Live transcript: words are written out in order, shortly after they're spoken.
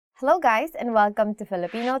Hello guys and welcome to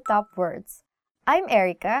Filipino Top Words. I'm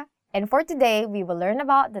Erica and for today we will learn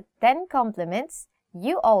about the 10 compliments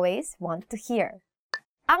you always want to hear.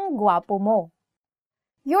 Ang guwapo mo.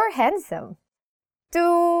 You're handsome.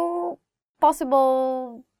 Two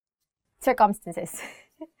possible circumstances.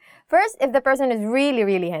 First, if the person is really,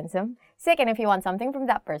 really handsome. Second, if you want something from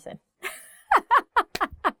that person.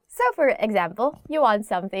 So for example, you want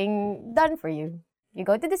something done for you. You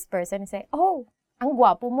go to this person and say, "Oh, ang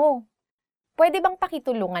guwapo mo. Pwede bang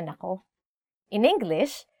pakitulungan ako?" In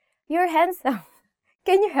English, "You're handsome.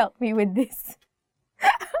 Can you help me with this?"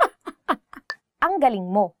 Ang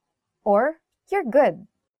galing mo. Or, "You're good."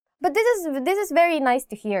 But this is very nice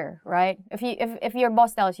to hear, right? If your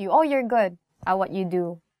boss tells you, "Oh, you're good at what you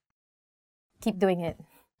do. Keep doing it."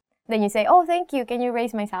 Then you say, "Oh, thank you. Can you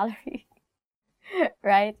raise my salary?"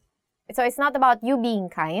 Right? So it's not about you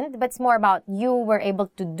being kind, but it's more about you were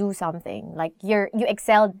able to do something. Like you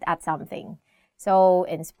excelled at something. So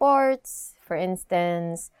in sports, for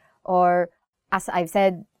instance, or as I've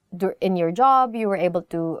said, in your job, you were able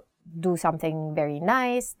to do something very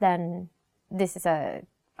nice, then this is a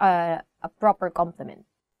proper compliment.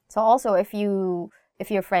 So also if your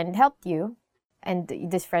friend helped you, and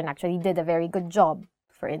this friend actually did a very good job,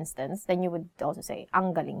 for instance, then you would also say,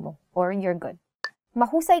 "Ang galing mo," or "You're good."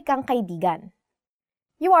 Mahusay kang kaibigan.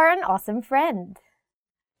 You are an awesome friend.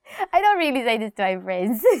 I don't really say this to my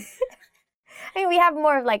friends. I mean, we have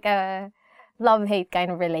more of like a love-hate kind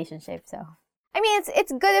of relationship. So, I mean,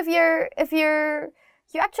 it's good if you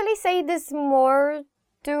actually say this more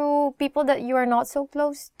to people that you are not so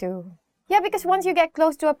close to. Yeah, because once you get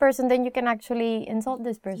close to a person, then you can actually insult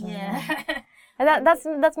this person. Yeah. And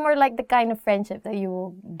that's more like the kind of friendship that you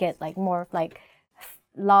will get, like more of like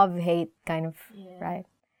love-hate kind of, right?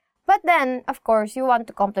 But then, of course, you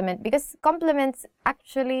want to compliment because compliments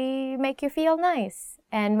actually make you feel nice.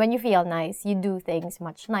 And when you feel nice, you do things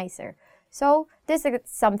much nicer. So, this is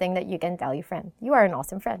something that you can tell your friend. You are an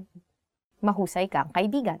awesome friend. Mahusay kang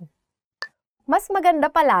kaibigan. Mas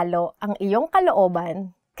maganda palalo ang iyong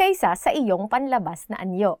kalooban kaysa sa iyong panlabas na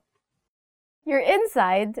anyo. Your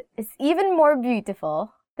inside is even more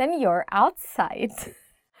beautiful than your outside.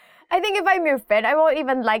 I think if I'm your friend, I won't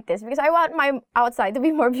even like this because I want my outside to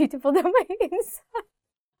be more beautiful than my inside.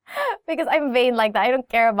 Because I'm vain like that. I don't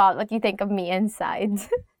care about what you think of me inside.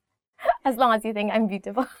 As long as you think I'm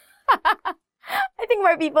beautiful. I think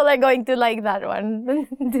more people are going to like that one than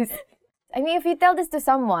this. I mean, if you tell this to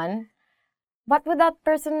someone, what would that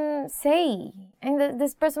person say? And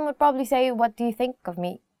this person would probably say, "What do you think of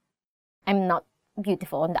me? I'm not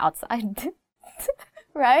beautiful on the outside."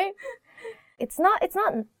 Right? It's not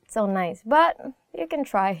so nice, but you can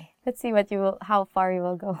try. Let's see how far you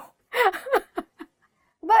will go.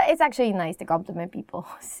 But it's actually nice to compliment people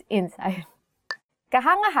inside.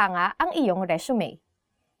 Kahanga-hanga ang iyong resume.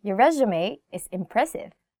 Your resume is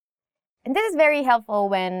impressive. And this is very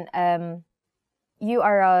helpful when you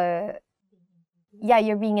are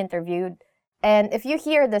you're being interviewed. And if you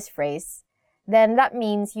hear this phrase, then that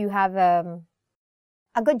means you have a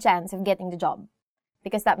good chance of getting the job.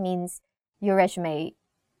 Because that means your resume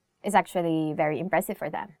is actually very impressive for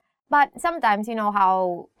them. But sometimes, you know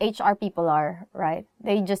how HR people are, right?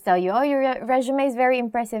 They just tell you, "Oh, your resume is very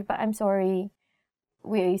impressive, but I'm sorry,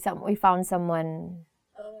 we found someone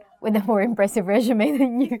with a more impressive resume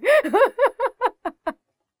than you."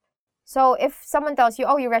 So if someone tells you,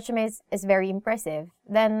 "Oh, your resume is very impressive,"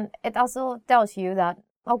 then it also tells you that,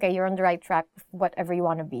 okay, you're on the right track of whatever you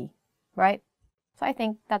want to be, right? So I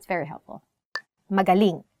think that's very helpful.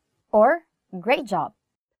 Magaling or great job.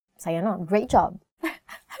 Saya no, great job.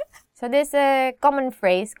 So this is a common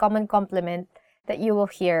phrase, common compliment that you will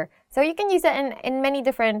hear. So you can use it in many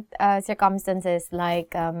different circumstances,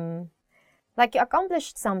 like you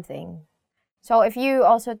accomplished something. So if you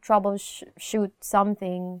also troubleshoot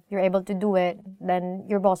something, you're able to do it, then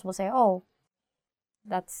your boss will say, "Oh,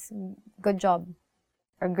 that's good job,"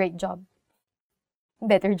 or "great job,"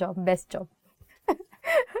 "better job," "best job."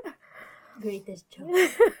 Greatest job.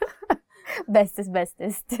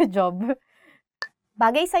 Bestest job.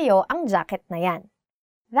 Bagay sa'yo ang jacket na yan.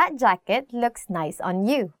 That jacket looks nice on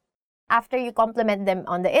you. After you compliment them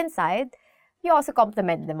on the inside, you also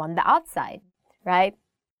compliment them on the outside, right?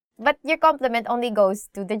 But your compliment only goes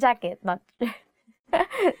to the jacket, not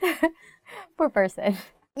per person.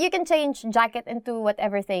 You can change jacket into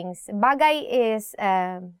whatever things. Bagay is,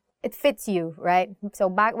 it fits you, right? So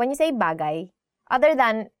when you say bagay, other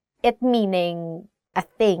than it meaning a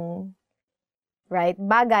thing, right?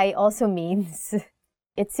 Bagay also means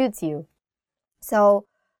it suits you. So,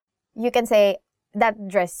 you can say, that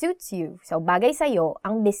dress suits you. So, bagay sa'yo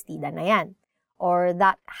ang bestida na yan. or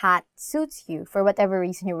that hat suits you for whatever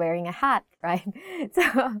reason you're wearing a hat, right?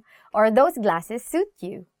 So, or those glasses suit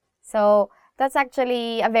you. So, that's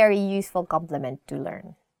actually a very useful compliment to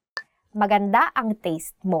learn. Maganda ang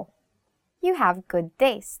taste mo. You have good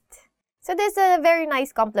taste. So, this is a very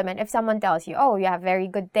nice compliment if someone tells you, oh, you have very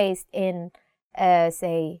good taste in,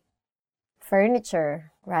 say,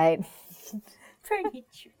 furniture, right?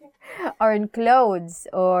 Furniture. Or in clothes,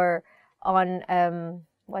 or on,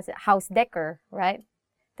 house decor, right?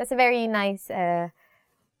 That's a very nice,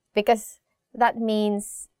 because that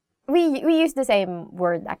means we use the same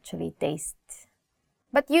word actually, taste.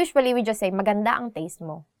 But usually we just say maganda ang taste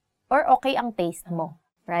mo or okay ang taste mo,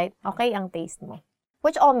 right? Okay ang taste mo,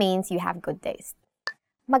 which all means you have good taste.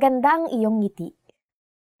 Maganda ang iyong ngiti.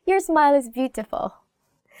 Your smile is beautiful.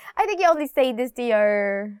 I think you only say this to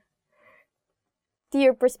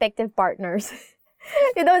your prospective partners.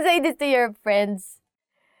 You don't say this to your friends.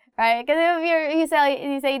 Right? Because if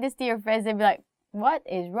you say this to your friends, they'll be like, what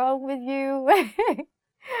is wrong with you?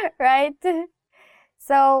 Right?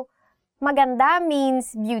 So, maganda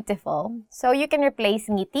means beautiful. So, you can replace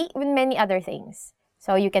ngiti with many other things.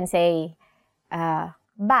 So, you can say,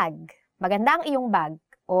 bag. Maganda ang iyong bag.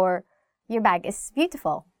 Or, your bag is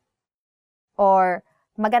beautiful. Or,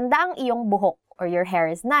 maganda ang iyong buhok. Or, your hair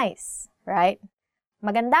is nice. Right?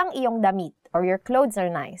 Maganda ang iyong damit. Or, your clothes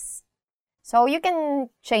are nice. So, you can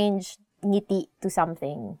change ngiti to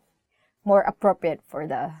something more appropriate for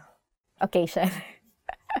the occasion.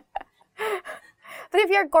 But if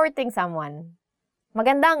you're courting someone,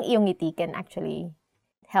 maganda ang iyong ngiti can actually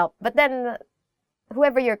help. But then,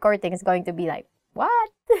 whoever you're courting is going to be like, what?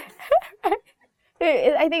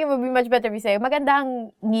 I think it would be much better if you say, maganda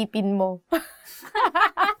ang ngipin mo.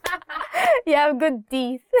 You have good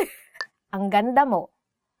teeth. Ang ganda mo.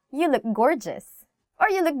 You look gorgeous. Or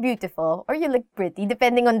you look beautiful, or you look pretty,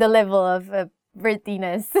 depending on the level of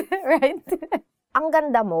prettiness, right? Ang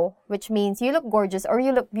ganda mo, which means you look gorgeous or you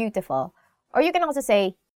look beautiful. Or you can also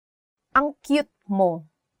say, ang cute mo,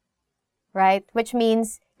 right? Which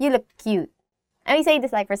means you look cute. And we say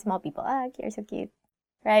this like for small people, you're so cute,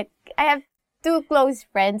 right? I have 2 close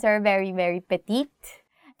friends who are very, very petite,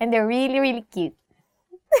 and they're really, really cute.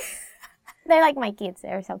 They're like my kids,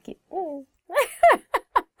 they're so cute.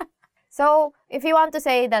 So, if you want to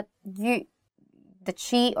say that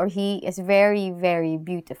she or he is very, very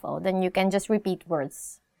beautiful, then you can just repeat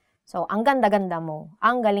words. So, ang ganda-ganda mo,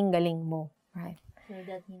 ang galing-galing mo, right? So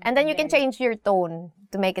that means And then you can change your tone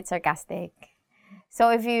to make it sarcastic.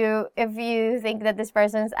 So, if you think that this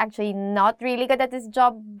person is actually not really good at this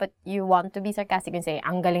job, but you want to be sarcastic, you can say,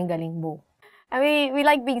 ang galing-galing mo. And we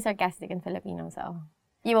like being sarcastic in Filipino, so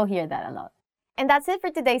you will hear that a lot. And that's it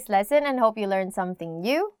for today's lesson, and hope you learned something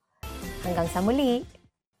new. Hanggang sa muli.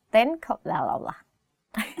 Then, blah, blah, blah.